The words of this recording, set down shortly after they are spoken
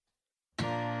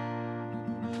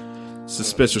a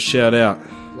special shout out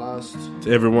Last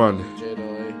to everyone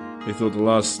Jedi. who thought the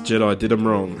Last Jedi did them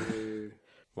wrong.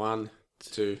 1,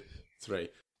 2, 3.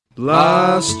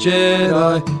 Last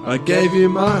Jedi, I gave you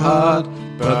my heart,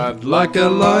 but like a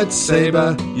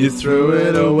lightsaber, you threw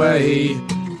it away.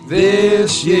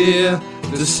 This year,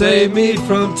 to save me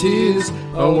from tears,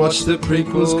 I'll watch the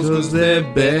prequels cause they're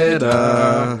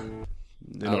better.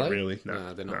 They're Are not they? really.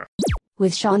 No, they're not.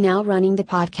 With Shaw now running the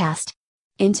podcast.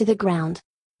 Into the Ground.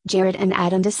 Jared and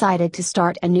Adam decided to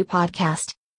start a new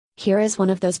podcast. Here is one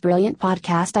of those brilliant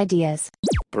podcast ideas.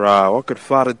 Bro, I could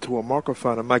fart into a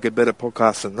microphone and make a better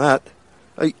podcast than that.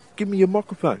 Hey, give me your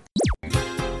microphone.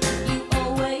 You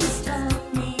always tell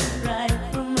me right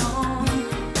from wrong.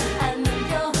 I know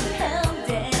you're hell,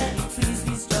 Daddy, please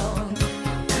be strong.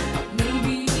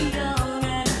 Maybe you don't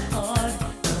at heart,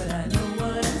 but I know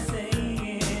what I'm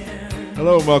saying.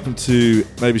 Hello and welcome to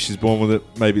Maybe She's Born With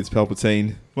It, Maybe It's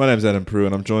Palpatine. My name's Adam Prue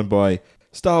and I'm joined by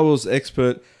Star Wars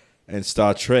expert and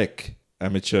Star Trek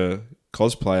amateur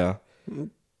cosplayer,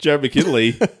 Jared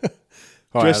McKinley,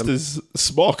 dressed Adam. as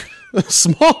Spock.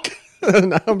 Smock?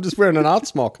 No, I'm just wearing an art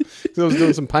smock. 'Cause I was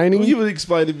doing some painting. Well, you would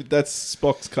explain if that's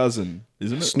Spock's cousin,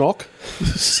 isn't it? Snock?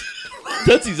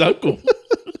 That's his uncle.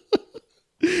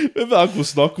 Remember Uncle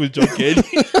Snock with John Candy?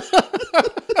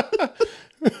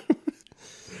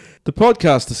 The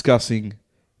podcast discussing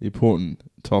important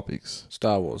topics,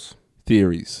 Star Wars.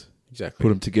 theories, Exactly. put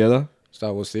them together.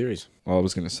 Star Wars theories. I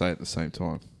was going to say at the same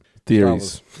time. Star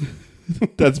Theories.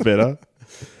 Wars. That's better.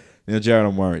 Now, Jared,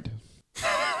 I'm worried.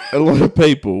 A lot of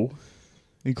people,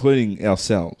 including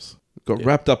ourselves, got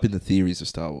wrapped up in the theories of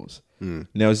Star Wars.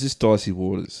 Now, is this dicey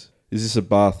waters? Is this a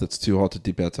bath that's too hot to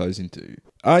dip our toes into?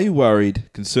 Are you worried,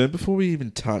 concerned, before we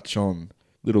even touch on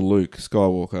little Luke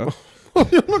Skywalker? I'm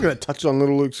not going to touch on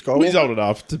little Luke Skywalker. He's old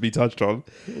enough to be touched on.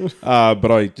 But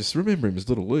I just remember him as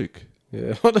little Luke.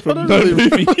 Yeah, I don't No really,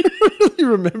 movie. really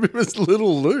remember him as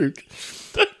little Luke.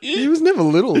 He was never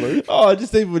little Luke. Oh,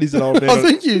 just even when he's an old man. I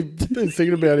think you've been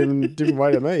thinking about him in a different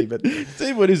way to me, but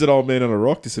Even when he's an old man on a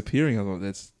rock disappearing, I thought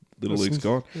that's little Luke's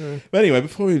gone. yeah. But anyway,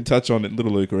 before we even touch on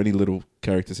little Luke or any little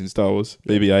characters in Star Wars,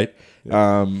 BB-8,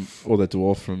 or that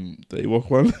dwarf from the Ewok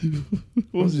one,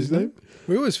 what was his name?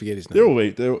 we always forget his name. They're all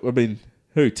weak. I mean,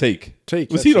 who? Teak.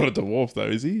 Teak, Was he that's not a dwarf though?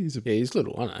 Is he? He's a. Yeah, he's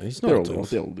little. I know. He's not They're a all little. dwarf.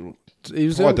 They're all little. He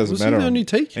was, Height doesn't was matter he the on only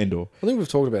teak? Endor. I think we've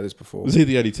talked about this before. Was he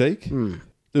the only Teak?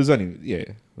 There was only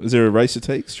Was there a race of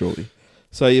Teaks? Surely.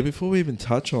 So yeah, before we even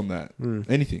touch on that,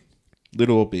 anything,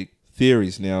 little or big,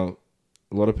 theories. Now,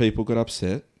 a lot of people got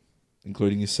upset,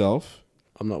 including yourself.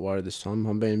 I'm not worried this time.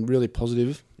 I'm being really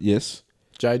positive. Yes.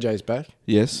 JJ's back,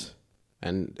 Yes.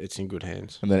 and it's in good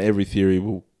hands. And then every theory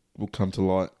will come to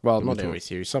light. Well, That not we every thought.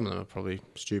 theory. Some of them are probably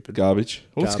stupid. Garbage.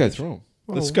 Well, let's go Garbage. through them.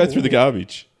 Well, Let's go through the well.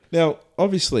 garbage. Now,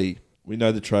 obviously, we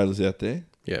know the trailer's out there.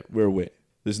 Yeah. We're aware.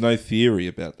 There's no theory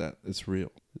about that. It's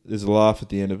real. There's a laugh at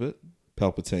the end of it.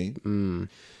 Palpatine.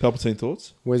 Palpatine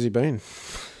thoughts? Where's he been?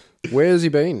 Where's he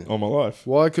been? All my life.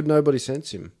 Why could nobody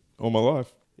sense him? All my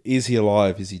life. Is he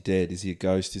alive? Is he dead? Is he a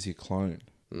ghost? Is he a clone?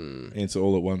 Answer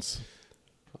all at once.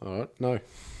 All right, no.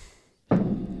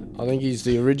 I think he's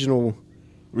the original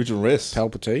Original rest.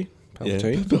 Palpatine. Yeah.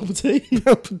 Palpatine. Palpatine.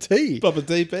 Palpatine.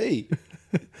 Palpatine P.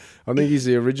 I think he's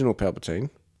the original Palpatine.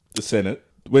 The Senate.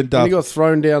 When When Darth... he got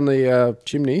thrown down the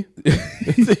chimney,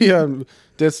 the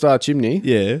Death Star chimney.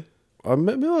 Yeah. I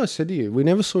remember I said to you, we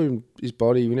never saw his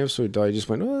body. We never saw him die. He just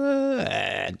went down.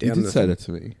 You did the say thing. that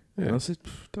to me. Yeah. And I said,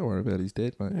 don't worry about it. He's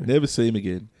dead, mate. Never see him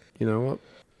again. You know what?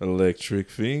 Electric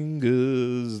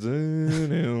fingers.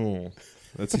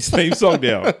 That's his theme song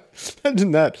now.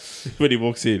 Imagine that. When he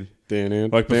walks in.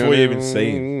 Like before you even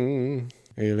see him.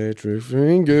 Electric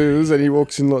fingers, and he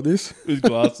walks in like this. With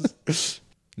glasses.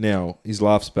 Now, his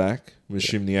laugh's back. We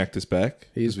assume the actor's back.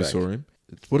 He is as we back. saw him.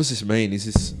 What does this mean? Is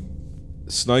this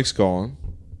Snoke's gone?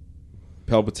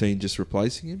 Palpatine just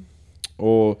replacing him?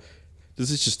 Or does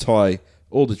this just tie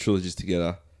all the trilogies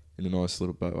together in a nice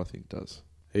little bow? I think it does.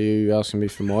 Are you asking me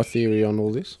for my theory on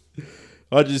all this?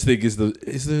 I just think is there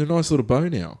a nice little bow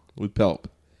now with Palp?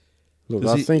 Look,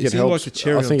 Does I he- think is it he helps. like a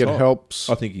cherry I think on it top? helps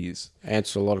I think he is.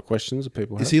 answer a lot of questions that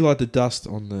people have. Is he like the dust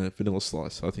on the vanilla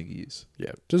slice? I think he is.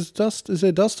 Yeah. Is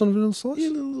there dust on vanilla slice? Yeah,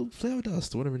 little flour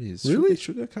dust or whatever it is. Really?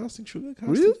 Sugar, casting sugar,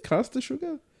 Really? caster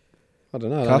sugar. I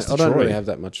don't know. Cast I a don't really Troy. have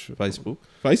that much. Facebook.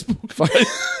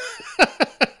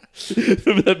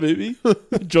 Remember that movie?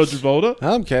 John Travolta?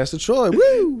 I'm Castor Troy.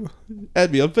 Woo!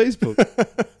 Add me on Facebook.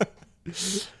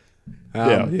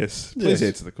 Yeah, Um, yes. Please yes.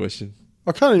 answer the question.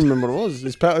 I can't even remember what it was.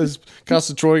 Is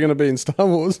Castor Troy going to be in Star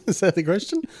Wars? Is that the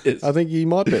question? Yes. I think he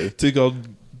might be. 2 gold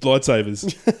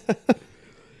lightsabers.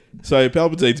 So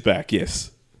Palpatine's back,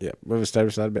 yes. Yeah, we've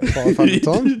established that about 500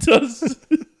 times.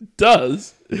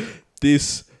 Does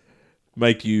this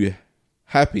make you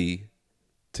happy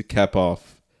to cap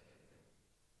off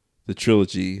the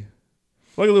trilogy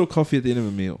like a little coffee at the end of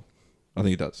a meal? I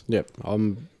think it does. Yep,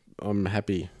 I'm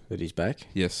happy that he's back.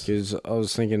 Yes. Because I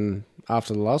was thinking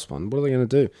after the last one, what are they going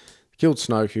to do? Killed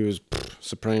Snoke, who was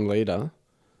supreme leader.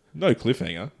 No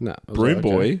cliffhanger. No, I was Broom like,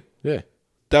 Boy. okay. Yeah.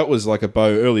 That was like a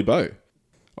early bow.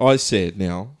 I said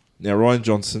now Ryan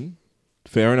Johnson,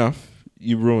 fair enough,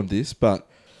 you ruined this, but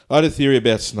I had a theory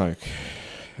about Snoke.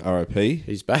 R.I.P.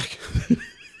 He's back.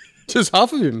 Just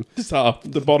half of him. Just half,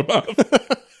 the bottom half.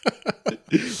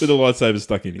 With a lightsaber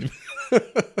stuck in him.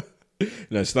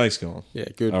 No, Snoke's gone. Yeah,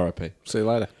 good. R.I.P. See you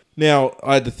later. Now,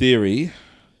 I had the theory,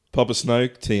 Papa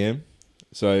Snoke, TM.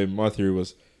 So my theory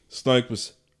was Snoke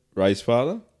was Rey's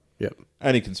father, Yep.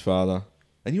 Anakin's father,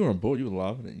 and you were on board. You were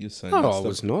loving it. You were saying, No, that I stuff.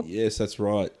 was not. Yes, that's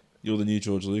right. You're the new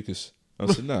George Lucas. I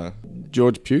said, no.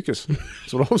 George Pucas.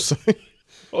 That's what I was saying.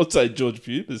 I'd say George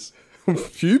Pubis.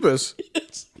 Pubis?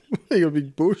 Yes. You got a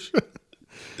big bush.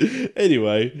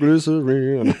 Anyway,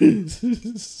 Glycerine.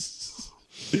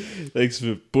 thanks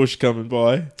for Bush coming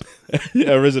by,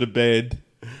 our resident band.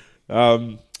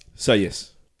 So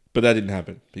yes, but that didn't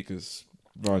happen because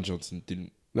Ryan Johnson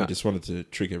didn't. No. He just wanted to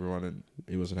trick everyone, and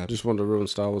he wasn't happy. Just wanted to ruin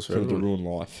Star Wars for He wanted to everyone.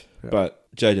 ruin life. Yeah. But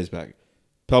JJ's back.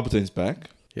 Palpatine's back.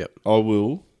 Yep. I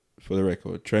will, for the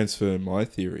record, transfer my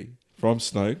theory from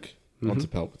Snoke onto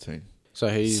Palpatine. So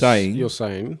you're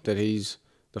saying that he's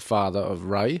the father of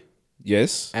Rey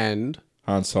Yes, and...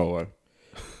 Han Solo,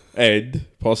 and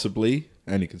possibly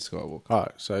Anakin Skywalker. Oh,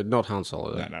 so not Han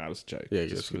Solo. No, Then. no, it was a joke. Yeah,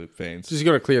 just yeah, for the fans. Just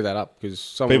got to clear that up because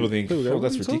some People think, go, oh, "What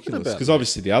that's are you talking ridiculous. about?" Because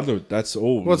obviously the other, that's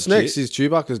all. What's legit. next? Is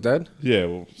Chewbacca's dad? Yeah,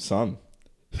 well, son.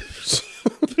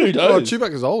 Who Oh, knows?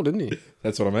 Chewbacca's old, isn't he?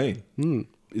 That's what I mean.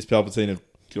 Is Palpatine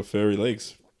got furry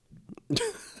legs?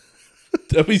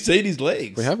 Have we seen his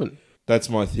legs? We haven't. That's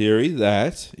my theory.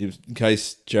 That, in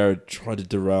case Jared tried to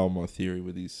derail my theory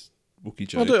with his Wookiee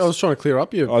jokes, I was trying to clear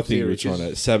up your I think you were theory, trying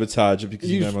to sabotage it because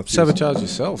you know my theories. sabotage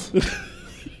yourself.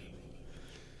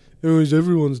 Oh, he's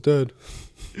everyone's dad.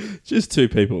 Just two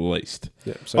people at least.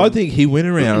 Yeah, so I think he went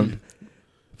around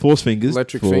Force fingers.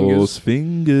 Electric Force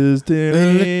fingers.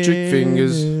 Electric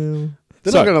fingers.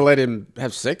 They're So- not going to let him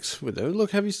have sex with her. Look,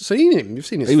 have you seen him? You've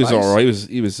seen his He was face. all right.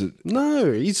 He was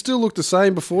No, he still looked the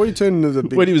same before he turned into the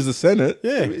big... when he was the Senate.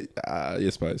 Yeah. I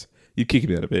suppose you'd kick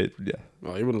him out of bed. Yeah,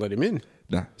 Oh, he wouldn't let him in.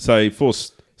 no. So he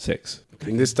forced sex.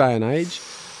 In this day and age,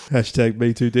 Hashtag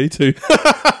Me2D2.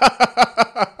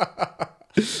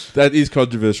 That is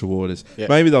controversial waters. Yeah.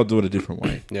 Maybe they'll do it a different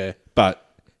way, yeah, but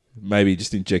maybe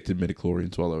just injected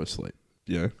metachlorians while they were asleep.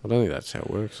 You know, I don't think that's how it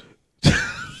works.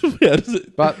 how does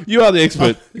it? But You are the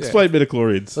expert. Yeah. Explain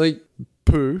metachlorians. like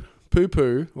poo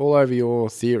all over your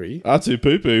theory. R2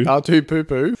 poo poo. R2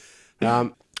 poo.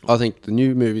 I think the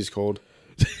new movie's called.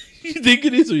 You think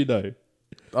it is or you know?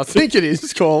 I think it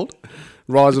is called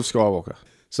Rise of Skywalker.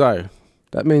 So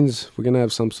that means we're going to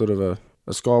have some sort of a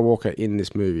Skywalker in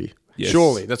this movie. Yes.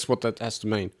 Surely that's what that has to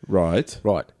mean. Right.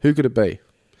 Right. Who could it be?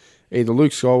 Either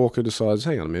Luke Skywalker decides,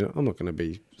 hang on a minute, I'm not going to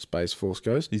be Space Force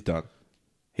Ghost. He's done.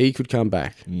 He could come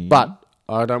back. But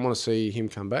I don't want to see him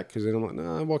come back because then I'm like,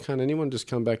 no, why can't anyone just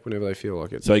come back whenever they feel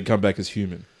like it? So he can come back as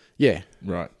human. Yeah.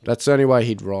 Right. That's the only way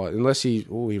he'd rise. Unless he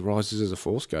rises as a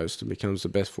Force Ghost and becomes the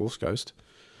best Force Ghost.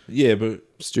 Yeah, but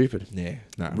Stupid. yeah,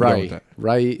 no. we don't want that.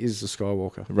 Ray is the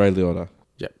Skywalker. Ray Liotta.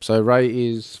 Yep. So Ray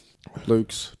is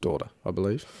Luke's daughter, I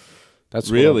believe. That's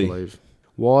Really? what I believe.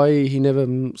 Why he never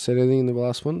said anything in the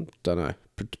last one, don't know.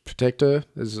 Protect her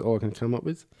is all I can come up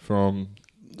with From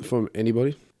from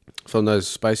anybody. From those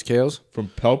space cows.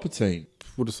 Palpatine.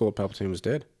 Would have thought Palpatine was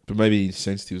dead. But maybe he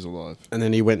sensed he was alive. And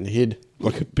then he went and hid.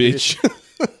 Like a bitch.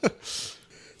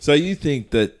 So you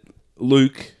think that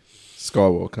Luke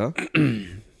Skywalker,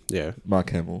 Yeah.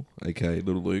 Mark Hamill, aka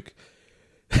Little Luke,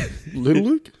 Little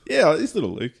Luke? yeah, it's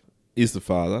Little Luke, is the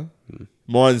father.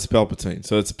 Mine's Palpatine.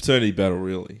 So it's a paternity battle,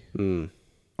 really.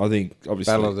 I think,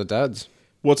 obviously. Battle of the Dads.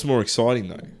 What's more exciting,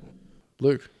 though?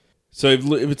 Luke. So if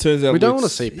it turns out We don't want to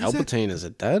Luke's- see is that- Palpatine as a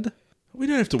dad. we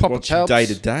don't have to Papa watch Palps. day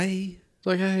to day. It's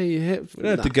like, hey, We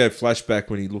don't have to go flashback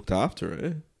when he looked after her.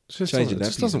 It just Changing doesn't, it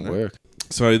just nappies doesn't and that. work.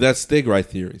 So they're great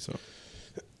theories. So.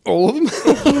 All of them?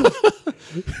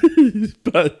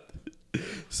 But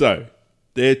so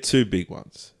they're two big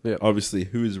ones. Yep. Obviously,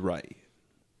 who is Rey?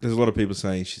 There's a lot of people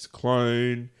saying she's a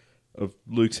clone of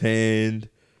Luke's hand.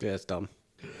 Yeah, it's dumb.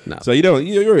 No. So you know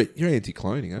you're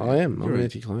anti-cloning, aren't you? I am. You're I'm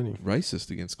anti-cloning.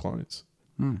 racist against clones.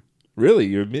 Really,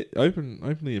 you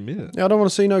openly admit it. Yeah, I don't want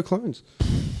to see no clones.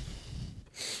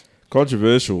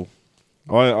 Controversial.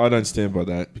 I don't stand by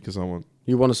that because I want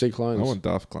You want to see clones? I want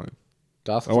Daft Clone.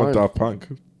 Daft I want Clone. Daft Punk.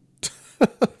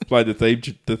 Play the theme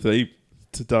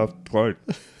to Daft Clone.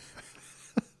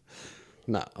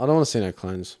 No, I don't want to see no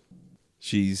clones.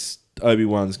 She's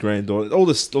Obi-Wan's granddaughter. A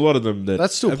lot of them that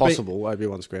That's still have been- possible.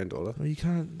 Obi-Wan's granddaughter. Well, you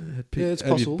can't Yeah, it's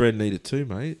have possible. your bread and eat it too,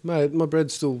 mate. Mate, my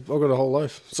bread's still. I've got a whole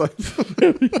loaf. So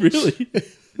Really?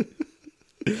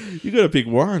 You got to pick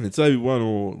one. It's Obi-Wan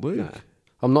or Luke. nah,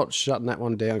 I'm not shutting that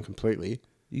one down completely.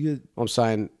 You got I'm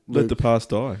saying, let Luke, the past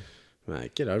die.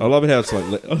 mate, get over I it. love it how it's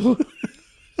like.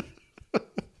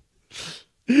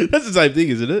 That's the same thing,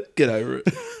 isn't it? Get over it.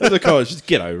 That's what college. Just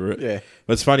get over it. Yeah.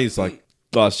 But it's funny. It's like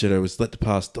Last Jedi was let the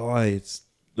past die. It's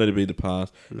let it be the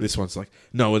past. This one's like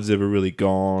no one's ever really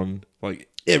gone. Like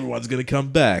everyone's gonna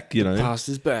come back. You know. Past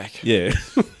is back. Yeah.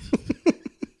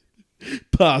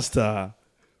 Pasta.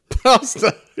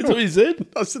 Pasta. That's what he said.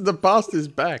 I said the past is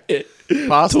back. Yeah.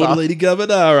 Pasta. Tortellini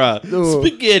carbonara. Oh.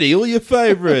 Spaghetti. All your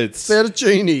favourites.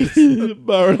 Fettuccine.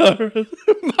 Marinara.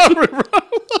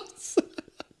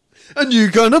 A new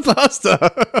kind of pasta.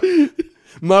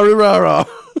 Marinara.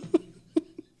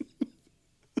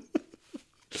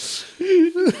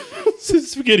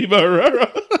 Spaghetti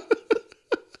marinara.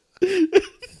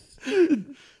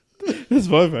 That's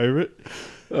my favourite.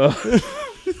 All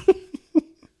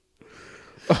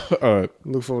right.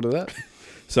 Look forward to that.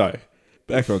 So,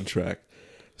 back on track.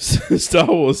 Star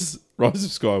Wars Rise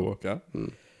of Skywalker.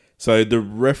 So, the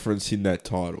reference in that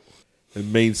title, it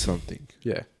means something.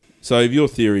 Yeah. So, if your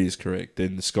theory is correct,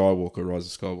 then the Skywalker,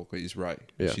 Rise of Skywalker, is Rey.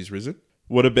 Yeah. She's risen.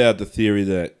 What about the theory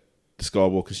that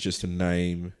Skywalker's just a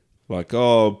name? Like,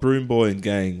 oh, Broom Boy and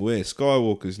gang, we're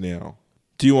Skywalkers now.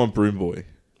 Do you want Broom Boy?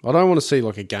 I don't want to see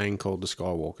like a gang called the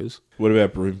Skywalkers. What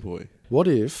about Broom Boy? What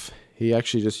if he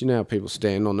actually just, you know how people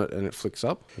stand on it and it flicks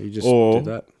up? He just Or did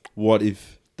that. what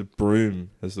if the broom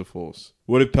has the Force?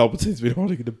 What if Palpatine's been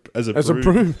holding it as a broom? As a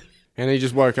broom. And he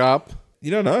just woke up.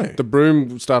 You don't know. The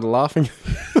broom started laughing.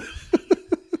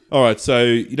 All right, so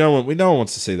you don't want. No one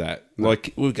wants to see that.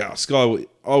 Like we go Sky.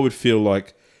 I would feel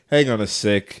like, hang on a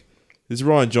sec. There's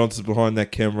Ryan Johnson behind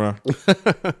that camera.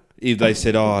 If they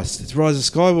said, "Oh, it's Rise of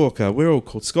Skywalker," we're all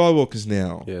called Skywalkers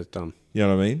now. Yeah, it's done. You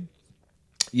know what I mean?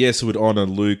 Yes, it would honor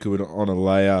Luke. It would honor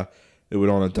Leia. It would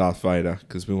honor Darth Vader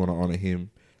because we want to honor him.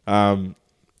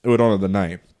 It would honor the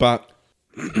name, but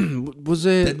Was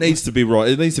there... it needs to be right.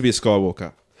 It needs to be a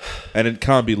Skywalker, and it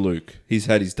can't be Luke. He's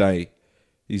had his day.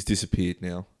 He's disappeared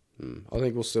now. I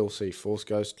think we'll still see Force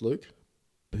Ghost Luke.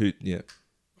 Who? Yeah.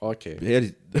 I care. He had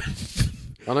his,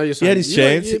 I know you're he saying... had his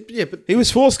Yeah, chance. Yeah, but... He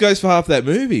was Force Ghost for half that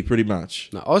movie, pretty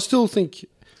much. No, I still think...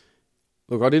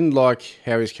 Look, I didn't like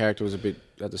how his character was a bit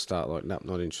at the start, like, nope,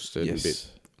 not interested, Yes. a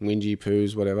bit whingy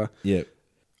poos, whatever. Yeah.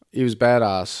 He was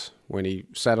badass when he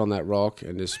sat on that rock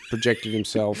and just projected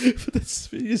himself.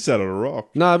 He sat on a rock.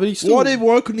 No, but he still...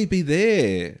 Why couldn't he be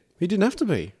there? He didn't have to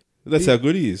be. That's how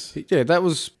good he is. Yeah, that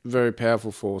was very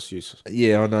powerful Force use.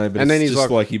 Yeah, I know, but And then it's he's just like,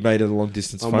 like he made a long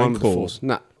distance I'm one phone with the call. Force.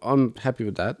 No, I'm happy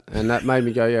with that. And that made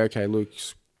me go, yeah, okay,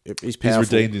 Luke's... He's He's powerful.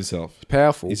 redeemed himself.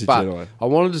 Powerful. He's a but Jedi. I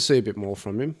wanted to see a bit more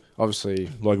from him. Obviously...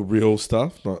 Like real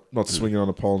stuff, not swinging on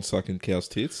a pole and sucking cow's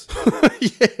tits.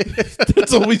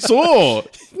 That's all we saw.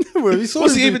 well, we saw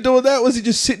Was him he do- even doing that? Was he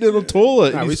just sitting in a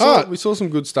toilet No, in we his saw, hut? we saw some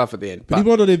good stuff at the end. But he But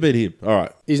might not have been him. All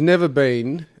right. he's never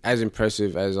been as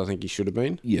impressive as I think he should have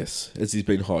been. Yes, as he's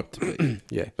been hyped to be.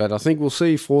 Yeah. But I think we'll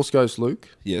see Force Ghost Luke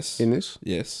Yes. in this.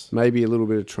 Yes. Maybe a little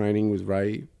bit of training with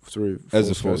Rey through As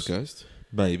a Force Ghost.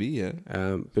 Maybe, yeah.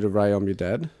 Bit of Rey, I'm your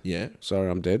dad. Yeah. Sorry,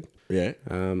 I'm dead. Yeah.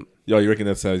 Yeah, You reckon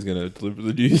that's how he's going to deliver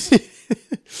the news?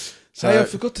 So- Hey, I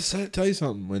forgot to tell you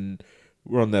something when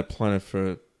we're on that planet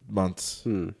for months.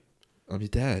 I'm your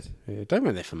dad. they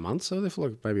weren't there for months. They were there for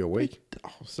like maybe a week.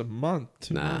 Oh, it's a month,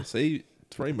 2 Nah. months. 3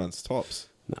 months tops.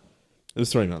 No. It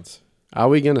was 3 months. Are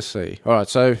we going to see? All right,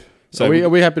 so, So are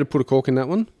we happy to put a cork in that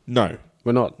one? No.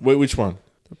 We're not. Which one?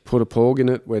 Put a porg in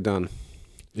it, we're done.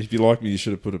 If you like me, you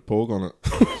should have put a porg on it.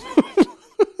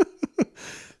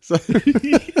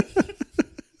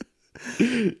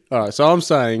 All right, so I'm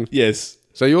saying... Yes.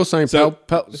 So you're saying... So-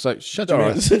 so shut All your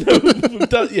right. mouth. So we've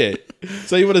done, yeah.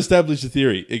 So you want to establish the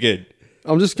theory again?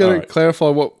 I'm just going All to right. clarify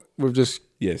what we've just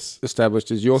Yes. established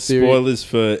is your theory. Spoilers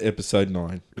for episode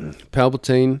 9.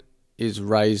 Palpatine is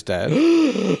Rey's dad.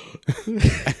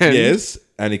 Yes.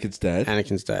 Anakin's dad.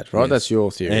 Anakin's dad, right? Yes. That's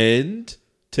your theory. And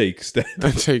Teek's dad.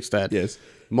 Teek's dad. Yes.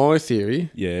 My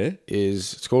theory Yeah.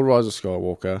 is it's called Rise of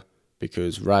Skywalker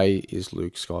because Rey is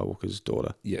Luke Skywalker's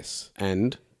daughter, Yes.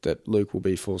 and that Luke will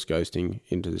be Force ghosting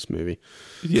into this movie.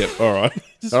 Yep. All right.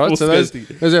 Just All right, so force those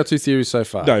ghosting. are our two theories so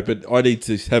far. No, but I need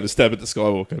to have a stab at the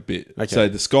Skywalker bit. Okay. So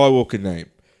the Skywalker name.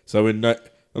 So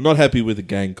I'm not happy with a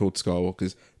gang called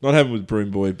Skywalkers. Not happy with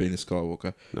Broom Boy being a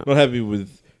Skywalker. No. Not happy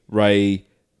with Rey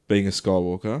being a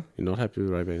Skywalker. You're not happy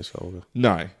with Rey being a Skywalker?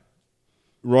 No.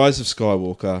 Rise of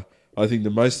Skywalker, I think the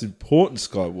most important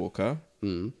Skywalker,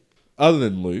 other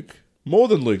than Luke, more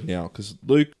than Luke now, because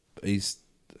Luke, he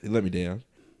let me down,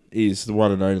 is the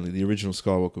one and only. The original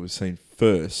Skywalker was seen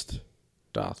first.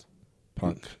 Darth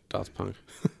Punk.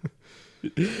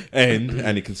 And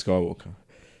Anakin Skywalker.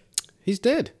 He's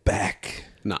dead. Back.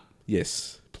 No.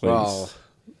 Yes, please. Well,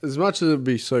 as much as it'd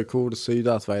be so cool to see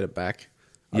Darth Vader back,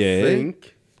 Yeah. I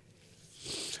think...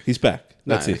 He's back.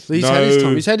 That's no, it. He's had his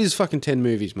time. He's had his fucking 10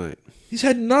 movies, mate. He's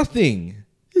had nothing.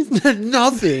 He's had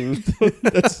nothing.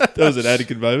 That was an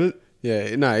Anakin moment.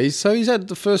 Yeah, no, he's had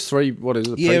the first 3, what is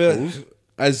it, the Yeah, prequels.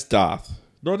 but as Darth,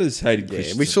 not as Hayden Yeah,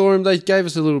 Christensen. we saw him. They gave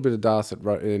us a little bit of Darth at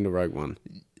the end of Rogue One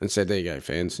and said, there you go,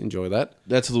 fans, enjoy that.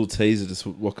 That's a little teaser to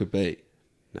what could be.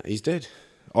 No, he's dead.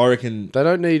 I reckon They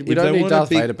don't need. We if don't they need want a Darth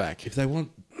big- Vader back. If they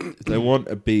want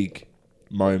a big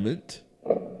moment,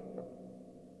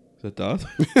 is that Darth?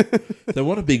 If they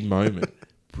want a big moment,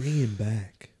 bring him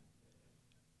back.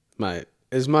 Mate,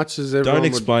 as much as everyone Don't would-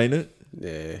 explain it.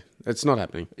 Yeah, it's not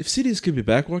happening. If Sidious can be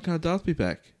back, why can't Darth be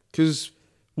back? Because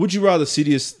Would you rather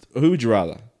Sidious? Who would you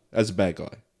rather as a bad guy?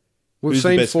 we've Who's the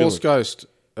seen best Force villain? Ghost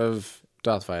of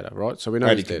Darth Vader, right? So we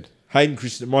know he's Anakin. dead. Hayden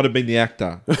Christensen might have been the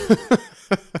actor.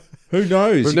 Who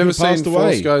knows? We've He never could have passed seen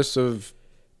away. Force Ghost of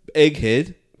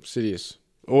Egghead Sidious.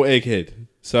 or Egghead.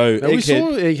 So Now, we Egghead,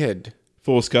 saw Egghead.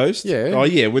 Force Ghost. Yeah. Oh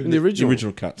yeah, with In the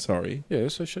original. cut. Sorry. Yeah,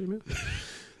 so shut him out.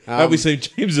 Have we seen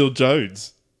James Earl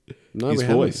Jones No, his we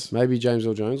haven't. voice? Maybe James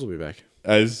Earl Jones will be back.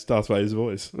 as Darth Vader's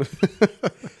voice?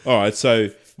 All right. So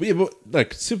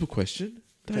like simple question.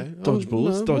 Don't dodge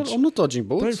bullets. No, dodge. I'm not dodging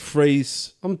Don't bullets.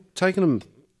 freeze. I'm taking them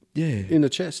Yeah. in the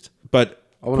chest. But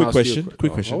I wanna quick ask you a question. que-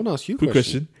 Quick I question. wanna ask you a quick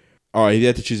question. All right. You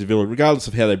had to choose a villain, regardless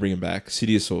of how they bring him back.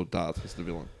 Sidious or Darth is the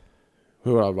villain.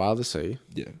 Who would I rather see?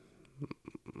 Yeah.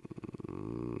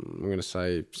 I'm going to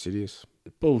say Sidious.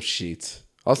 Bullshit.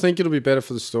 I think it'll be better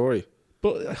for the story.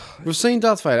 But We've seen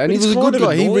Darth Vader, and But he it's was a kind good of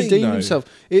guy. He annoying, redeemed though. himself.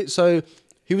 So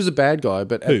he was a bad guy,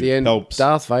 but Who? at the end, Helps.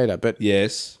 Darth Vader. But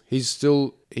yes, he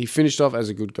finished off as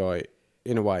a good guy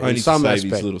in a way. only in to some save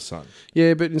aspect. his little son.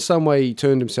 Yeah, but in some way he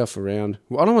turned himself around.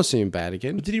 Well, I don't want to see him bad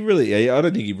again. But did he really? I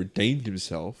don't think he redeemed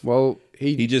himself. Well,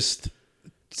 He just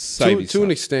saved his to son.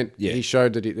 an extent, Yeah. he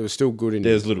showed that there was still good in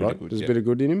There's him. a little bit right? of good, There's yeah. a bit of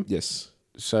good in him. Yes,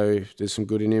 So there's some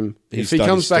good in him. He's if he done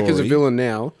comes his back as a story. villain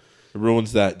now, it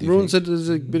ruins that. do you ruins think? that there's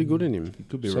a bit of good in him.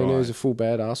 could be so now right. he's a full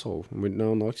bad asshole, and no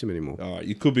one likes him anymore. All right,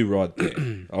 you could be right there.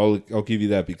 I'll give you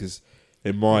that because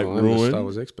it might Well, I'm a Star ruin.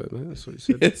 Wars expert, mate. That's what he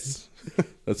said. Yes,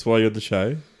 that's why you're on the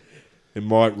show. It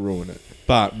might ruin it.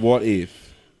 But what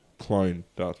if clone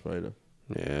Darth Vader?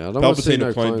 Yeah, I don't want to see Palpatine no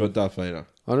or clone clone. Darth Vader?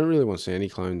 I don't really want to see any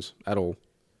clones at all.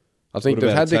 I think What they've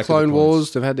about had their Attack of the clone Clones?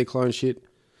 wars. They've had their clone shit.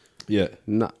 Yeah.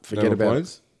 Nah, forget No about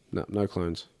clones? it. No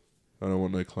clones. I don't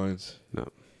want no clones. No.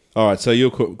 All right, so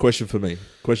your question for me.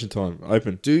 Question time.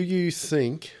 Open. Do you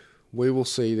think we will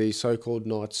see these so-called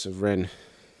Knights of Ren?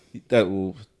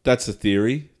 That's a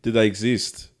theory. Do they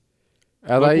exist?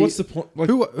 Are Like, they? what's the point? Like,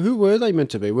 Who were they meant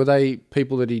to be? Were they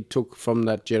people that he took from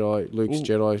that Luke's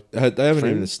Jedi? they haven't even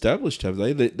friend? established, have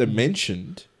they? They're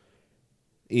mentioned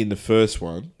in the first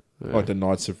one, like the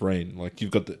Knights of Ren. Like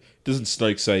you've got doesn't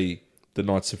Snoke say the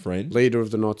Knights of Ren? Leader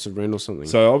of the Knights of Ren or something?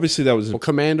 So obviously that was or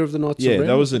commander of the Knights of Ren?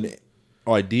 that was an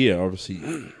idea.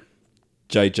 Obviously,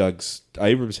 J. Jugs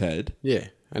Abrams had, Yeah,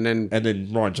 and then and then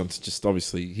Ryan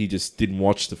Johnson he just didn't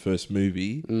watch the first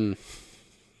movie,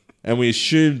 and we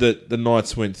assumed that the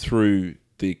Knights went through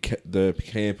the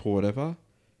camp or whatever.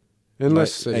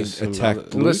 unless like, there's and some attack other-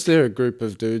 Luke. unless they're a group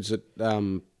of dudes that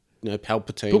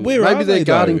Palpatine. But where maybe are they're they,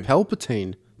 guarding though?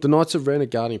 Palpatine. The Knights of Ren are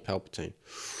guarding Palpatine.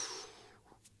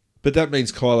 But that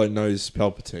means Kylo knows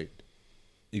Palpatine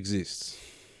exists.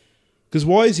 Because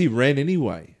why is he Ren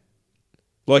anyway?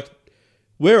 Like,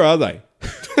 where are they?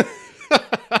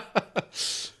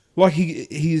 Like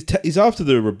he's after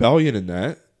the rebellion and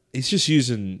that. He's just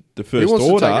using the He First wants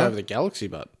Order. to take over the galaxy,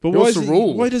 but but he why, wants to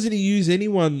rule. why doesn't he use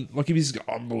anyone? Like if he's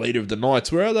I'm the leader of the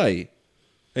Knights, where are they?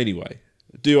 Anyway,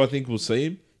 do I think we'll see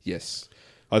him? Yes,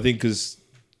 I think because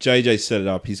JJ set it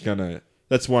up. He's gonna.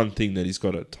 That's one thing that he's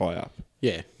got to tie up,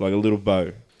 Yeah, like a little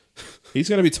bow. He's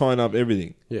gonna be tying up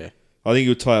everything. yeah, I think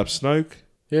he'll tie up Snoke,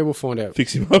 yeah. We'll find out.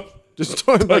 fix him up. Just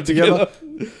tie them back together.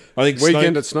 I think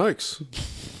Weekend Snoke, at Snoke's.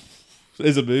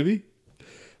 there's a movie.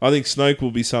 I think Snoke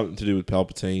will be something to do with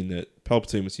Palpatine. That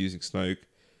Palpatine was using Snoke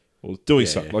or doing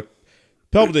something. yeah. Like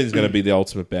Palpatine's going to be the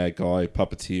ultimate bad guy,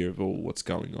 puppeteer of all what's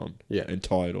going on, Yeah. and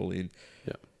tie it all in.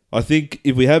 Yeah. I think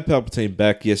if we have Palpatine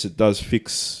back, yes, it does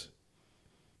fix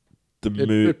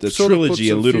the sort of trilogy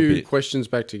puts a little few bit. questions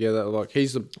back together. Like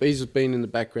he's been in the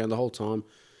background the whole time.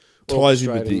 Ties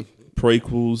in with the orchestrating.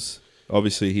 prequels.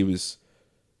 Obviously, he was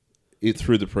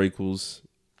through the prequels,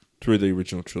 through the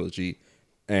original trilogy,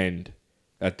 and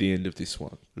at the end of this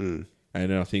one. Mm.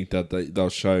 And I think that they'll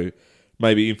show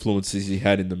maybe influences he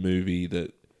had in the movie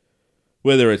that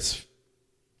whether it's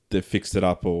they fixed it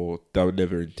up or they were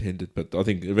never intended, but I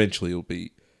think eventually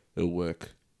it'll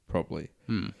work probably.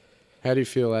 How do you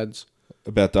feel, lads,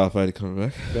 About Darth Vader coming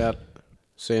back. about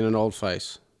seeing an old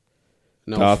face?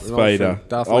 Darth Vader.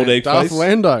 Darth, Old egg Darth face?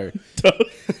 Lando.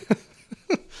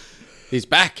 He's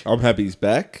back. I'm happy he's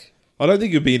back. I don't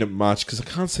think he'll be in it much because I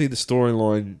can't see the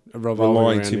storyline Revolving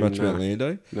relying around too him, much no. about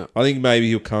Lando. No. I think maybe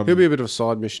he'll come. He'll be a bit of a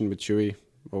side mission with Chewie.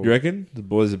 Or, You reckon? The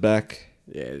boys are back,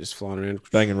 yeah, just flying around.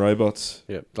 banging robots.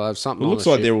 Yeah, they'll have something. It on looks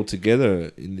the like ship. they're all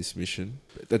together in this mission.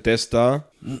 The Death Star,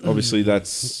 obviously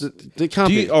that's... They can't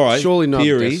Do you- be. all right, surely not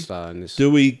theory. Death Star in this.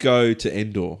 Do we go to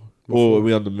Endor? Or are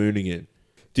we on the moon again?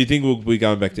 Do you think we'll be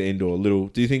going back to Endor a little?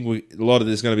 Do you think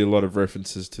there's going to be a lot of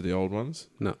references to the old ones?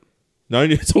 No. No,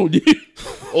 it's all new.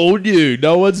 All new.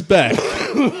 No one's back.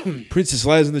 Princess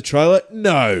Leia's in the trailer?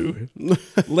 No.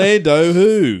 Lando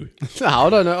who? No, I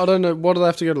don't know. What do they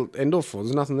have to go to Endor for?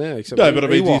 There's nothing there except No, but I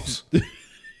mean... Ewoks.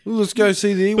 Let's go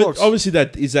see the But Ewoks. obviously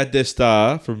that Death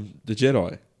Star from the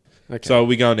Jedi. Okay. So are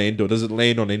we going to Endor? Does it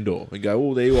land on Endor? We go,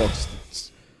 oh, the Ewoks.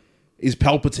 Is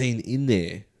Palpatine in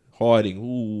there hiding?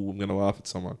 Ooh, I'm going to laugh at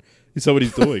someone. Is that what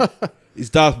he's doing? Is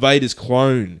Darth Vader's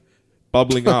clone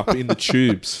bubbling up in the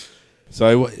tubes?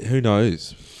 So who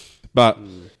knows? But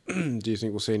do you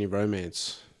think we'll see any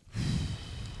romance?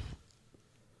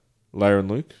 Leia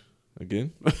and Luke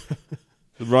again.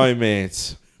 The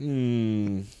romance.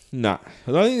 Nah.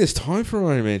 I don't think there's time for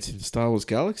romance in Star Wars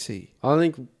Galaxy. I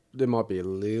think there might be a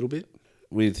little bit.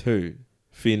 With who?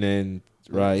 Finn and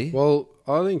Rey? Well,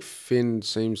 I think Finn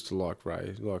seems to like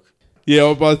Rey. Like,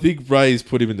 Yeah, but I think Rey's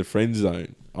put him in the friend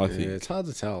zone. I yeah, think. it's hard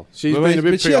to tell. She's But been a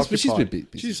bit she has- preoccupied. but she's been a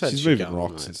bit busy. She's had She's shit moving going,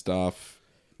 rocks mate. and stuff.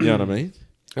 You know what I mean?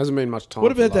 Hasn't been much time.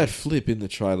 What for about that love. flip in the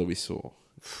trailer we saw?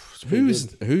 pretty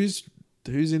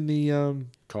Who's in the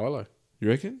Kylo? you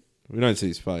reckon? We don't see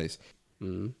his face.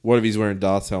 Mm. What if he's wearing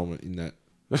Darth's helmet in that?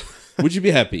 Would you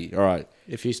be happy? All right,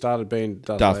 If he started being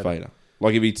Darth Vader.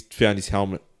 Like if he found his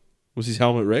helmet. Was his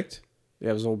helmet wrecked?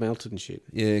 Yeah, it was all melted and shit.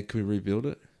 Yeah, can we rebuild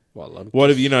it? Well, What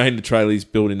if in the trailer he's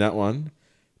building that one?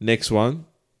 Next one,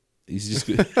 he's just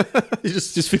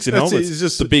he's just fixing that's it, helmets. he's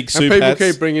just the big and soup people hats.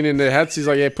 keep bringing in their hats. He's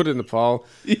like, yeah, put it in the pile.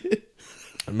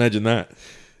 Imagine that.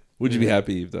 Would you be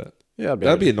happy with that? Yeah,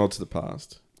 That'd be a nod to the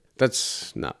past.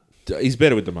 That's no. He's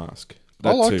better with the mask. I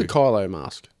That like too. the Kylo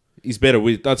mask. He's better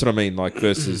with. That's what I mean. Like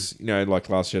versus, like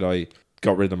Last Jedi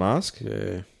got rid of the mask.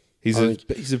 Yeah, He's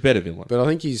a better villain. but I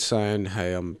think he's saying,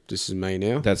 "Hey, this is me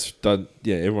now." That's done.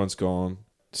 Yeah, everyone's gone.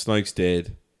 Snoke's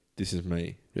dead. This is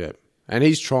me. Yeah, and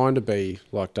he's trying to be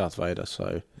like Darth Vader.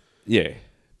 So, Yeah.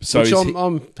 So which is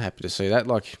I'm happy to see that.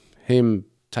 Like him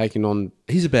taking on.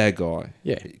 he's a bad guy.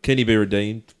 Yeah, Can he be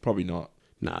redeemed? Probably not.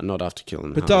 nah, not after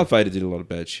killing. But Han. Darth Vader did a lot of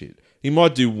bad shit. He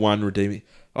might do one redeeming.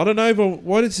 I don't know, but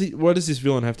why does this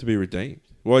villain have to be redeemed?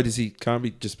 Why does he can't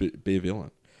be just be a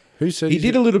villain? Who said He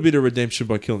did a little bit of redemption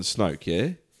by killing Snoke,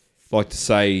 yeah? Like to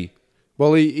say,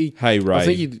 Well, he hey, Rey. I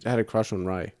think he had a crush on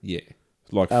Rey. yeah.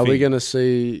 Like, Are we Finn. going to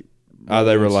see? Are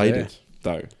they romance related,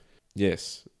 though?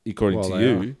 Yes, according Well, to they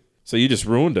you. So you just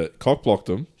ruined it. Cock blocked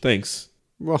them. Thanks.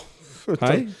 there? Well,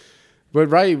 Hey? but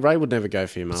Ray would never go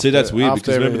for him. See, that's weird after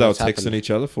because remember they were everything that's texting happened.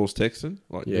 each other, forced texting?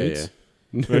 Like Yeah, nudes?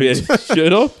 yeah, Maybe he had his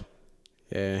shirt off?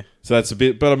 yeah. So that's a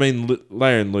bit... But I mean,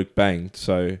 Leia and Luke banged,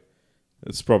 so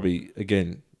it's probably,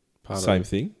 again, Part of same it.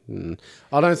 thing. Mm.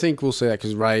 I don't think we'll see that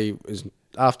because Ray is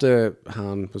after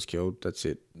Han was killed. That's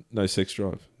it. No sex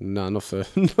drive. No, not for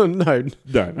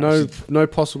no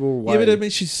possible way. Yeah, but I mean,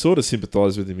 she sort of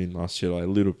sympathised with him in Last Jedi a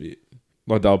little bit.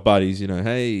 Like they were buddies,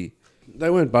 hey... They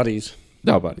weren't buddies.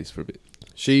 They were buddies for a bit.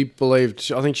 She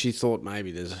believed. I think she thought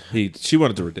maybe there's. She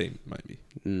wanted to redeem,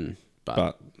 maybe.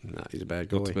 But no, he's a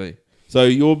bad Not to guy. be. So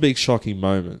your big shocking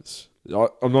moments.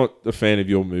 I'm not a fan of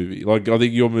your movie. Like I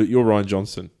think you're Ryan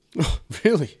Johnson.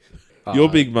 Really? Your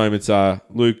big moments are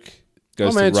Luke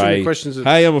goes I'm to answering Ray. the questions that-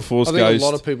 Hey, I'm a Force I think ghost. a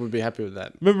lot of people would be happy with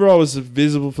that. Remember, I was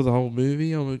invisible for the whole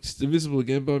movie. I'm invisible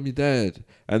again by my dad.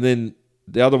 And then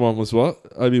the other one was what?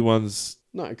 Obi-Wan's.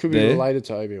 No, it could be There. related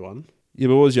to Obi-Wan Yeah,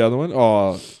 but what was the other one?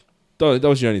 Oh, that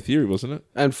was your only theory, wasn't it?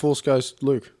 and Force Ghost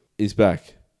Luke. He's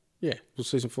back. Yeah, we'll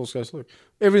see some Force Ghost Luke.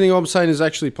 Everything I'm saying is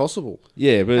actually possible.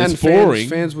 Yeah, but And it's boring.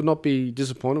 fans would not be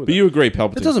disappointed with But it. you agree,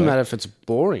 Palpatine. It doesn't matter if it's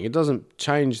boring. It doesn't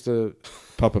change the.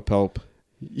 Papa Palp.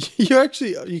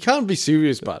 You can't be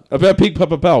serious, but About Big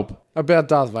Papa Palp. about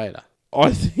Darth Vader.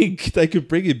 I think they could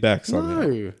bring him back somehow.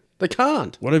 No, they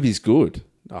can't. What if he's good?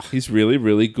 Oh. He's really,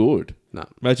 really good. No.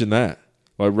 Imagine that.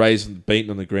 Like raised, beaten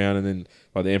on the ground, and then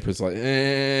like the Emperor's like,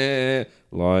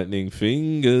 lightning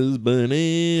fingers,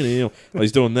 banana. Like,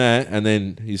 he's doing that, and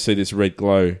then you see this red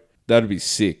glow. That'd be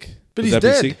sick. But Would he's that be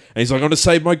dead. sick? And he's like, I'm going to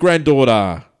save my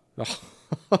granddaughter.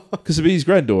 Because it'd be his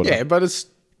granddaughter. Yeah, but it's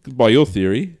By your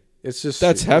theory. just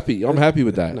That's happy. I'm happy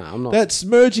with that. No, I'm not. That's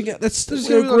merging. That's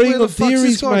Where agreeing the on fuck's this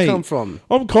theories, guy mate. come from?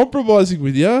 I'm compromising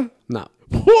with you. No,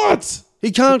 What?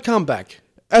 he can't come back.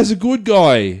 As a good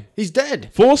guy, He's dead.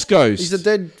 Force Ghost. He's a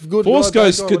dead good Force guy, bad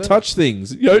Ghost guy, could whatever. touch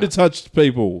things. Yoda touched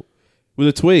people with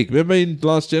a twig. Remember in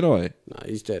Last Jedi? No,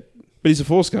 he's dead. But he's a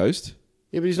Force Ghost.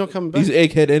 Yeah, but he's not coming back. He's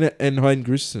Egghead and Hayden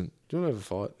Christensen. Do you want to have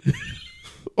a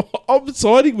fight? I'm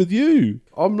siding with you.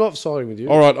 I'm not siding with you.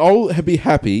 All right, I'll be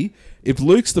happy if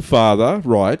Luke's the father,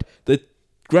 right? The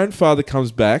grandfather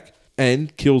comes back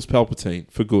and kills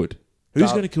Palpatine for good. Who's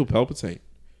Darth- going to kill Palpatine?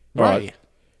 Ray. All right.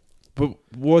 But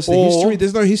what's the Or- history?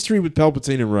 There's no history with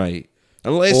Palpatine and Rey.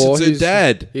 Unless Or it's her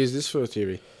dad. Here's this for a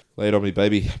theory. Lay it on me,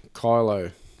 baby.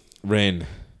 Kylo Ren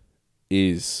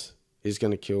is is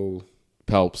going to kill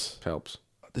Palps. Palps.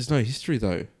 There's no history,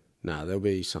 though. Nah, there'll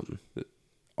be something.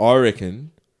 I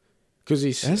reckon. Because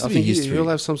he's. There has to I be think history. he'll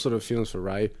have some sort of feelings for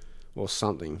Ray or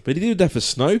something. But he did that for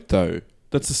Snoke, though.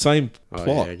 That's the same Oh,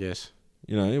 plot. yeah, I guess.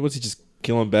 You know, what's he just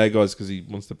killing bad guys because he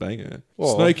wants to bang her?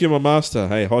 Well- Snoke, you're my master.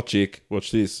 Hey, hot chick,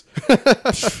 watch this.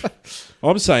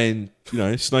 I'm saying,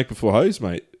 Snoke before hose,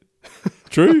 mate.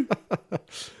 True?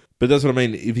 But that's what I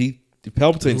mean. If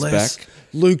Palpatine's back,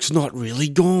 Luke's not really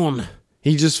gone.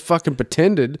 He just fucking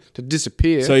pretended to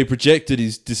disappear. so he projected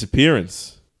his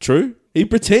disappearance. True? He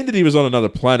pretended he was on another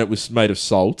planet made of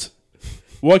salt.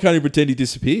 Why can't he pretend he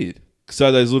disappeared?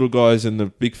 So those little guys and the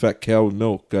big fat cow with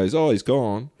milk goes, oh, he's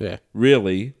gone. yeah.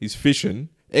 Really? He's fishing.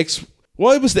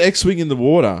 Why was the X-Wing in the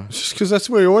water? Just because that's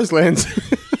where he always lands.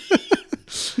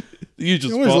 You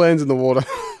just he always lands in the water.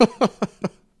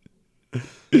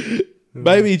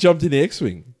 Maybe he jumped in the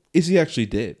X-Wing. Is he actually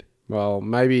dead? Well,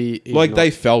 maybe. he's Like not.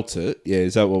 they felt it. Yeah,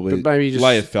 is that what we... But maybe he just-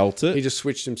 Leia felt it He just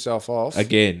switched himself off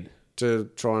again. to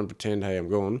try and pretend, hey, I'm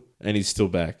gone. And he's still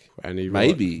back. And he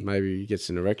Maybe. maybe he gets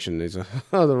an erection. He's like,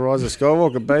 oh, the Rise of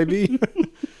Skywalker, baby.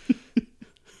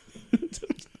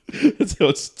 That's how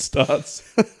it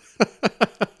starts.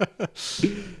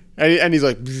 and he's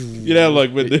like, You know,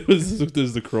 like when there's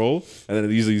the crawl, and then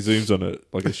it usually zooms on it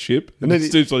like a ship, and And then then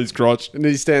it zooms on his crotch, and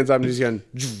then he stands up and he's going,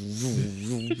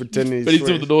 pretending he's but he's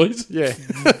doing the noise. Yeah.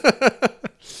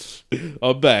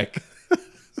 I'm back.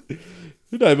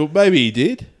 No, but maybe he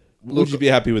did. Would Look- you be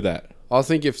happy with that? I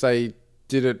think if they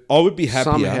did it I would be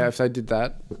happier. somehow, if they did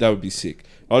that, That would be sick.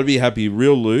 I'd be happy,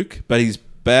 real Luke, but he's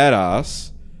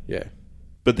badass. yeah.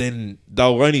 But then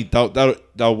they'll wait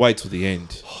till the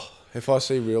end. If I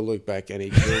see real Luke back and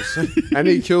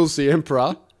he kills the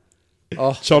Emperor,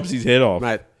 oh Chops his head off.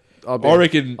 mate, I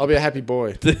reckon I'll be a happy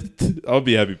boy. I'll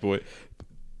be a happy boy.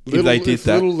 If they did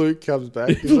that. little Luke comes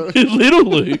back, Little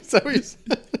Luke. so he's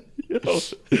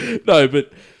No,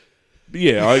 but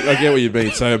yeah, I get what you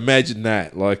mean. So imagine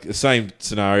that. Like the same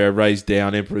scenario, raised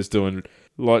down, Emperor's doing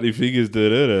lightning fingers,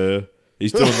 da-da-da.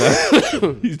 He's doing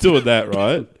that. He's doing that,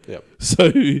 right? Yep. So,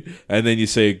 and then you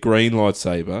see a green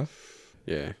lightsaber,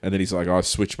 yeah, and then he's like, I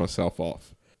switched myself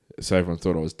off. So everyone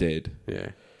thought I was dead. yeah.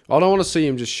 I don't want to see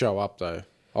him just show up though.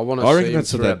 I want to. I see reckon him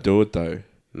that's what throughout- they'd do it, though.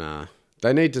 Nah,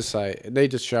 they need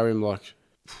to show him like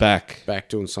Back.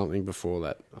 doing something before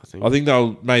that. I think. I think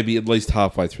they'll maybe at least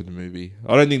halfway through the movie.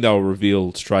 I don't think they'll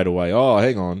reveal straight away, oh,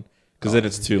 hang on. Because then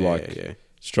it's too, yeah.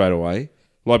 straight away.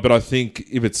 Like, but I think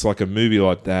if it's like a movie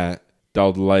like that,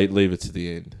 they'll leave it to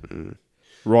the end.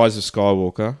 Rise of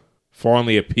Skywalker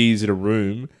finally appears in a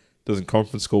room, doesn't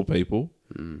conference call people.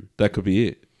 That could be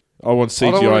it. I want I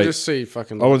don't want to CGI. just see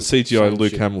fucking. I want CGI same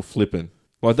Luke shit. Hamill flipping.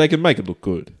 Like, they can make it look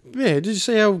good. Yeah, did you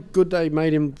see how good they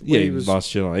made him? When Yeah, he in was.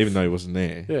 Last Jedi, even though he wasn't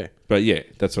there. Yeah, But yeah,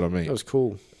 that's what I mean. that was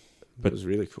cool. But- That was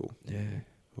really cool.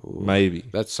 Maybe.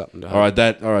 That's something to All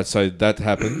right, so that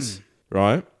happens,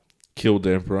 right? Killed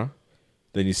the Emperor.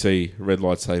 Then you see red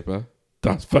lightsaber,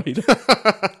 Darth Vader,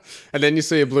 And then you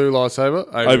see a blue lightsaber.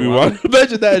 Obi-Wan.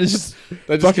 Imagine that. It's just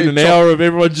They just fucking keep an hour of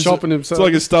everyone just chopping himself. It's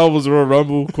like a Star Wars Royal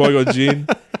Rumble, Qui-Gon Jinn,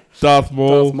 Darth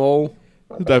Maul, Darth Maul.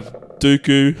 that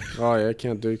Dooku, Oh yeah,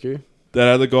 Count Dooku. that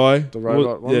other guy. The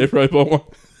robot one? Yeah, robot one.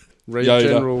 Reed Yoda.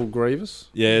 General Grievous.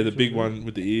 Yeah, the big one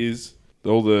with the ears.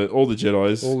 All the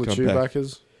Jedis. All the come back.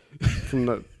 Chewbaccas from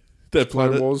the That Clone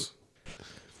planet. Wars.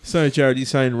 So, Jared, you're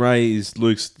saying Rey is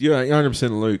Luke's... You're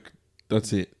 100% Luke.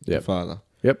 That's it. Yep. Father.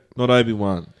 Yep. Not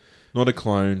Obi-Wan. Not a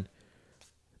clone.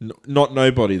 Not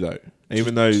nobody, though.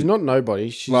 Even though She's not nobody.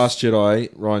 She's Last Jedi,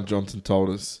 Ryan Johnson told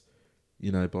us,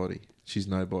 "You're nobody. She's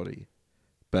nobody.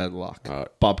 Bad luck.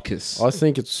 Bubkus. I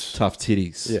think it's Tough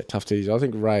titties. yeah, tough titties. I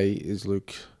think Ray is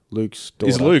Luke's daughter.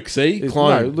 Is Luke? See, Is-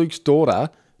 cloned. No, Luke's daughter.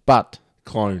 But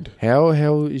Cloned. how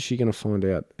is she going to find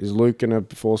out? Is Luke going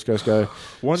to Force Ghost go?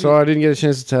 One- Sorry, I didn't get a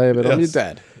chance to tell you, but I'm your Yes.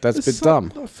 dad. That's a bit Some-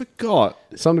 dumb. I forgot.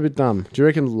 Something a bit dumb. Do you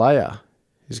reckon Leia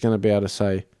is going to be able to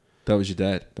say That was your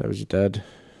dad. that was your dad?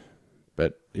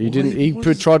 But he What- didn't. He what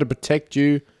is- tried to protect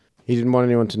you. He didn't want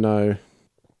anyone to know.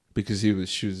 Because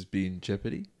she was being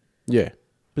jeopardy. Yeah.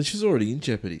 But she's already in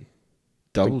jeopardy.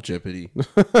 Double jeopardy.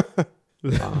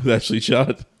 With Ashley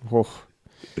Judd. Oh,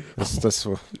 that's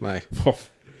what, mate.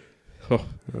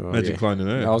 Imagine yeah. cloning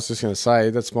her. I was just going to say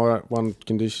that's my one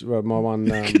condition. Well, my one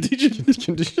Condition.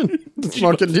 condition. That's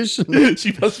my condition.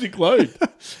 She must be cloned.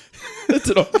 That's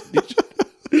an odd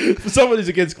condition. For someone who's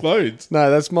against clones. No,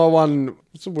 that's my one.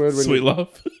 What's the word? When Sweet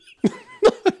love.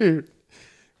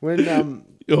 when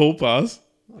Your hall pass.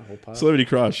 whole part. Celebrity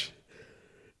crush.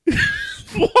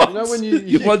 What? You know when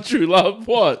you want true love?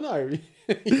 What? no, Are you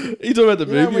talking about the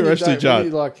you know movie when or you Ashley don't- when Judd?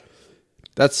 you, like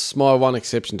that's my one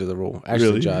exception to the rule. Ashley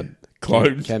Really? Judd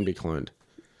Cloned? can be cloned.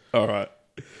 All right.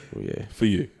 Oh, yeah, For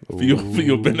you. For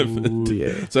your benefit.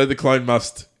 yeah. So the clone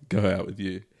must go out with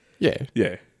you. yeah.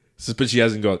 Yeah. So, but she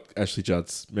hasn't got Ashley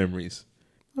Judd's memories.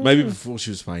 Maybe before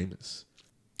she was famous.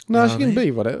 No, know she what I can mean?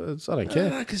 be whatever. I don't care.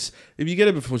 Because if you get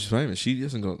her before she's famous, she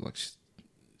hasn't got like she's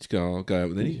I'll go out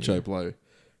with any Joe Blow.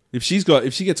 If she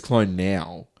gets cloned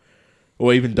now,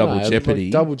 or even Double No, Jeopardy,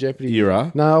 like Double Jeopardy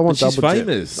era. No, I want but she's Double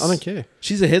famous. I don't care.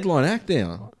 She's a headline act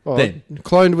now. Oh, then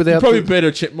cloned you without probably the-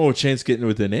 better more chance getting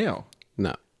with her now.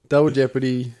 no Double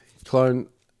Jeopardy clone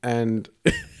and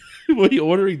What are you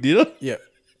ordering dinner? yeah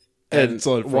And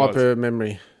solid wipe fries. her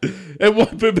memory. And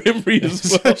wipe her memory as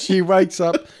So well. she wakes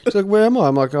up. She's like, "Where am I?"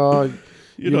 I'm like, "Oh,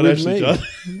 You're not with Ashley me. Judd.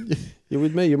 You're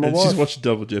with me. You're my And wife." she's watching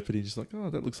Double Jeopardy and she's like, oh,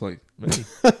 that looks like me.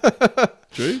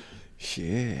 True?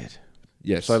 Shit.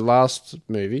 Yes. So last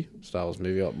movie, Star Wars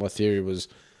movie, my theory was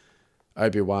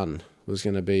Obi-Wan was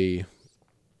going to be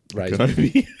Rey's,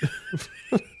 Kenobi.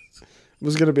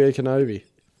 was going to be a Kenobi.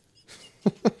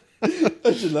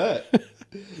 Imagine that.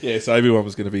 Yeah, so Obi-Wan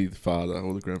was going to be the father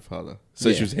or the grandfather. So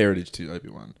Yeah. she was heritage to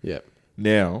Obi-Wan. Yeah.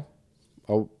 Now,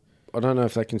 I don't know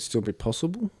if that can still be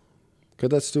possible.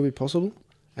 Could that still be possible?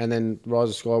 And then Rise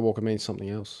of Skywalker means something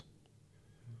else.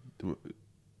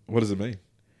 what does it mean?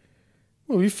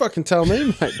 Well, you fucking tell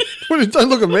me, mate. Don't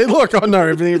look at me like I know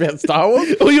everything about Star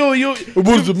Wars. Oh, you're What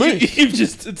does it mean? You've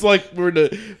just, it's like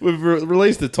we've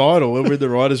released the title and we're in the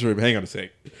writer's room. Hang on a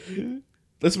sec.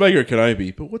 Let's make her a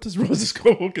Kenobi. But what does Rise of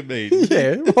Skywalker mean?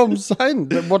 Yeah, well, I'm saying.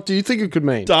 But what do you think it could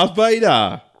mean? Darth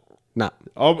Vader. Nah.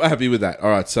 I'm happy with that. All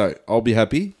right, so I'll be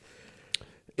happy.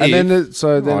 And if- then it's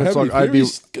Oh, like how many Obi.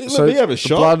 theories? Let me have a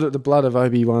shot. The blood of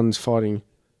Obi-Wan's fighting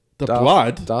The Darth,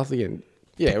 blood. Darth again.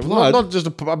 Yeah, blood? not just a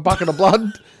bucket of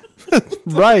blood.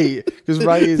 Ray, because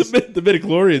Ray is the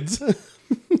midichlorians.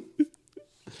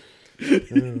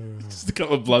 Just a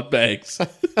couple of blood bags.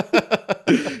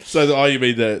 So, you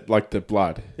mean the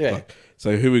blood? Yeah. Like,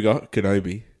 so who we got?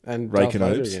 Kenobi. and Ray Darth Vader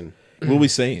Kenobes. again. Will we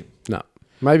see him? No,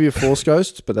 maybe a Force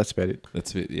Ghost, but that's about it.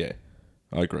 That's it. Yeah,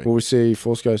 I agree. Will we see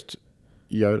Force Ghost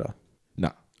Yoda?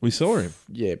 No, we saw him,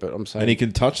 Yeah, but I'm saying and he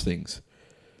can touch things.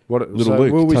 what little so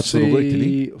Luke, will we touch little Luke, didn't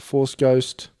see Force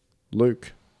Ghost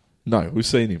Luke? No, we've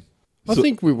seen him. I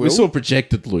think we will. We saw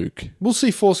projected Luke. We'll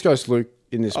see Force Ghost Luke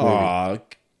in this movie. Ah,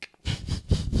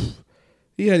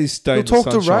 he had his stay He'll in the talk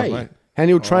to sunshine, Ray, mate. and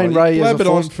he'll train Oh, Ray he as a blabbered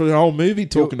on Force. for the whole movie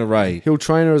talking to Ray. He'll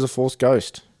train her as a Force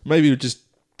Ghost. Maybe he'll just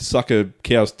suck a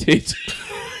cow's tit.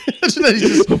 Just-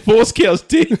 A force cow's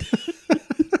tit.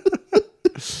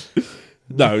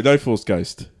 No force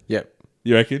ghost. Yep.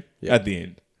 You reckon? Yeah. At the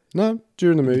end. No,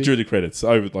 during the movie. During the credits.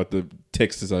 Over like the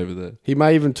text is over there. He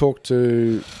may even talk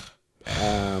to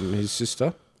his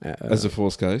sister. As a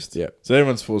force ghost. yeah. So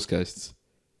everyone's force ghosts.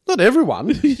 Not everyone.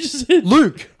 You just said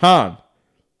Luke. Han.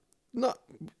 No,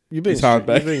 you're being It's hard stupid.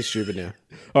 back. You're being stupid now.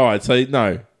 Alright, so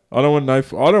no. I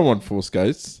don't want force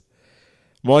ghosts.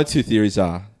 My two theories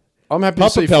are I'm happy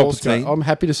Papa to see Force Palpatine. Ghost. I'm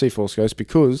happy to see Force Ghost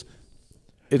because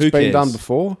it's Who been cares? done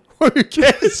before. Who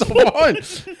cares? Fine.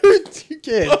 Who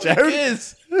cares, Jared? Who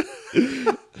cares?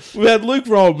 We had Luke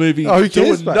Roll movie Oh, who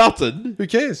cares, doing mate? nothing. Who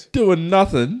cares? Doing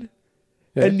nothing.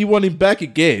 Yeah. And you want him back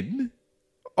again.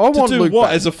 I want do Luke what,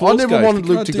 back. as a Force I never Ghost? wanted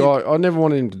You Luke to can't die. I never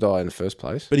wanted him to die in the first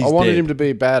place. But he's I wanted dead. him to be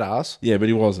a badass. Yeah, but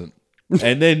he wasn't.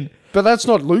 And then But that's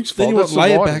not Luke's Then fault. you want That's the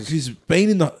Leia back writers. who's been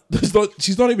in the...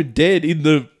 she's not even dead in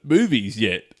the movies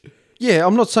yet. Yeah,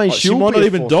 I'm not saying Like, she she'll might be not a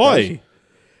even Force die. Ghost.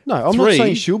 No, I'm 3, not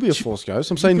saying she'll be a Force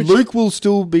ghost. I'm saying Luke will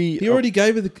still be. He already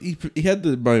gave her he had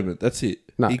the moment. That's it.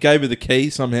 No. He gave her the key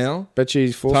somehow. Bet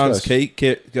she's Force Han's ghost.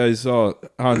 key goes,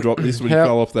 Han dropped this when he How-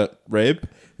 fell off that reb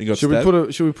and got Should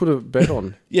stabbed. we put a bet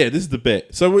on? Yeah, this is the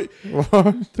bet. So,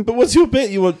 but what's your bet?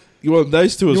 You want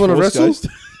those two as You want to Force wrestle? ghosts?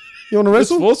 You want to It's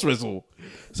wrestle? Force wrestle.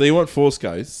 So you want Force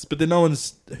ghosts, but then no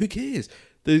one's. Who cares?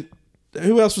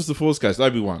 Who else was the Force ghost?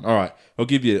 Obi-Wan. All right, I'll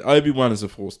give you Obi-Wan as a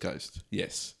Force ghost.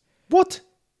 Yes. What?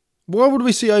 Why would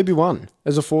we see Obi-Wan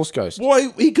as a Force ghost? Why?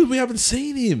 Because we haven't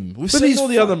seen him. We've seen he's all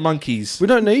the other monkeys. We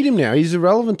don't need him now. He's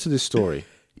irrelevant to this story.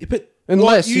 Yeah, but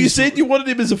Unless you he's- said you wanted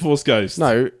him as a Force ghost.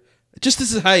 No, Just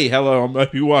as a, hey, hello, I'm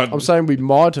Obi-Wan. I'm saying we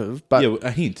might have, but yeah,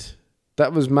 a hint.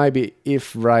 that was maybe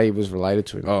if Rey was related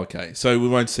to him. Oh, okay, so we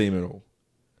won't see him at all.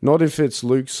 Not if it's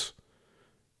Luke's.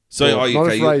 So, Not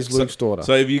if Rey's Luke's daughter.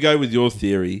 So if you go with your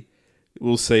theory,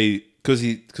 we'll see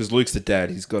because Luke's the dad.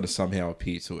 He's got to somehow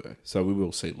appear to her. So we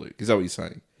will see Luke. Is that what you're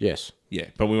saying? Yes. Yeah,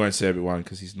 but we won't see Obi-Wan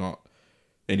because he's not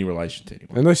any relation to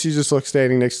anyone. Unless he's just like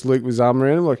standing next to Luke with his arm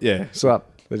around him, like, Yeah. what's up?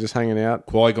 They're just hanging out.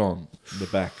 Qui-Gon in the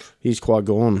back. He's quite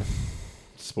gone.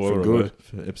 Spoiler For good. alert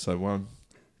for episode 1.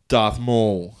 Darth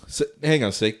Maul. So, hang on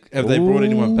a sec. Have they brought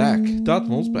anyone back? Darth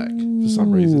Maul's back for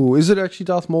some reason. Ooh, is it actually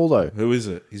Darth Maul though? Who is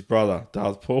it? His brother,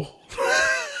 Darth Paul.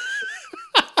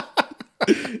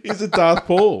 Is it Darth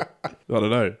Paul? I don't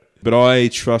know. But I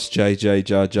trust JJ,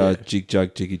 Jar Jar, Jig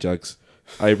Jug, Jiggy Jugs,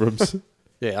 Abrams.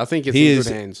 Yeah, I think it's He in is-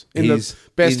 good hands. In the he's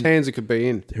best in- hands it could be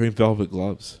in. They're in velvet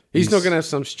gloves. He's not going to have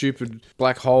some stupid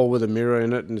black hole with a mirror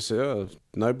in it and say, oh,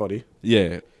 nobody.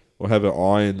 Yeah. Or have an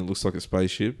iron that looks like a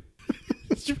spaceship.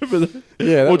 Do you remember that?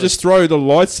 Yeah, that or was- just throw the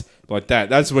lights like that.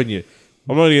 That's when you...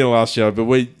 I'm not going to last year, but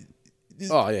we...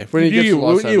 Oh, yeah. When he gets the You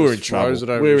lightsaber, were in just trouble. throws it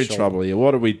over We're his in shoulder. trouble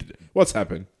here. What's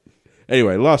happened?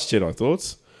 Anyway, Last Jedi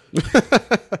thoughts.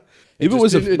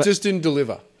 It just didn't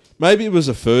deliver. Maybe it was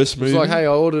a first movie. It's like, hey, I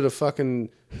ordered a fucking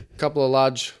couple of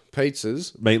large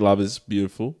pizzas, Meat Lovers,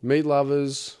 beautiful. meat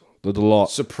lovers, The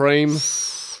lot. supreme,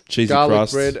 Cheesy garlic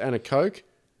crust. bread, and a Coke.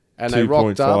 And they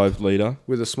rocked up 2.5 litre.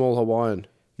 with a small Hawaiian.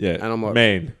 Yeah. And I'm like-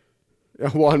 man. A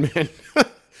Hawaiian man. And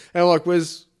I'm like,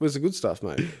 where's the good stuff,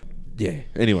 mate? Yeah.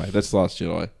 Anyway, that's Last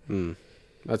Jedi.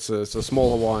 It's a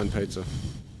small Hawaiian pizza.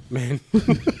 Man.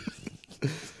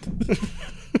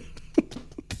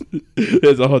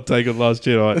 There's a hot take on Last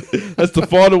Jedi. That's the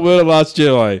final word of Last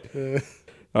Jedi.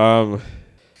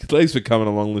 Thanks for coming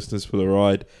along, listeners, for the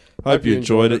ride. Hope you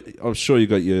enjoyed it. I'm sure you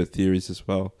got your theories as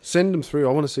well. Send them through.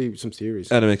 I want to see some theories.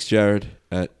 AdamXJared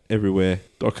at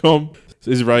everywhere.com.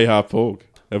 This is Ray Harporg.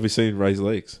 Have we seen Ray's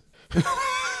legs?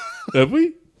 Have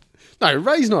we? No,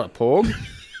 Ray's not a porg.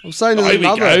 I'm saying Oh, there's here we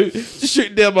another. go. Just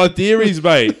shooting down my theories,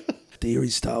 mate.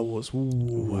 Theories, Star Wars.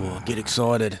 Ooh, Get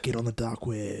excited. Get on the dark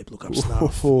web, look up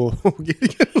stuff.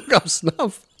 Look up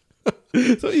Snuff.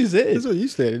 That's what you said. That's what you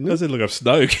said, isn't I it? said look up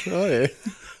Snoke. Oh,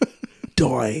 yeah.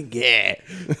 Dying, yeah.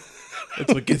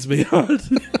 That's what gets me hard.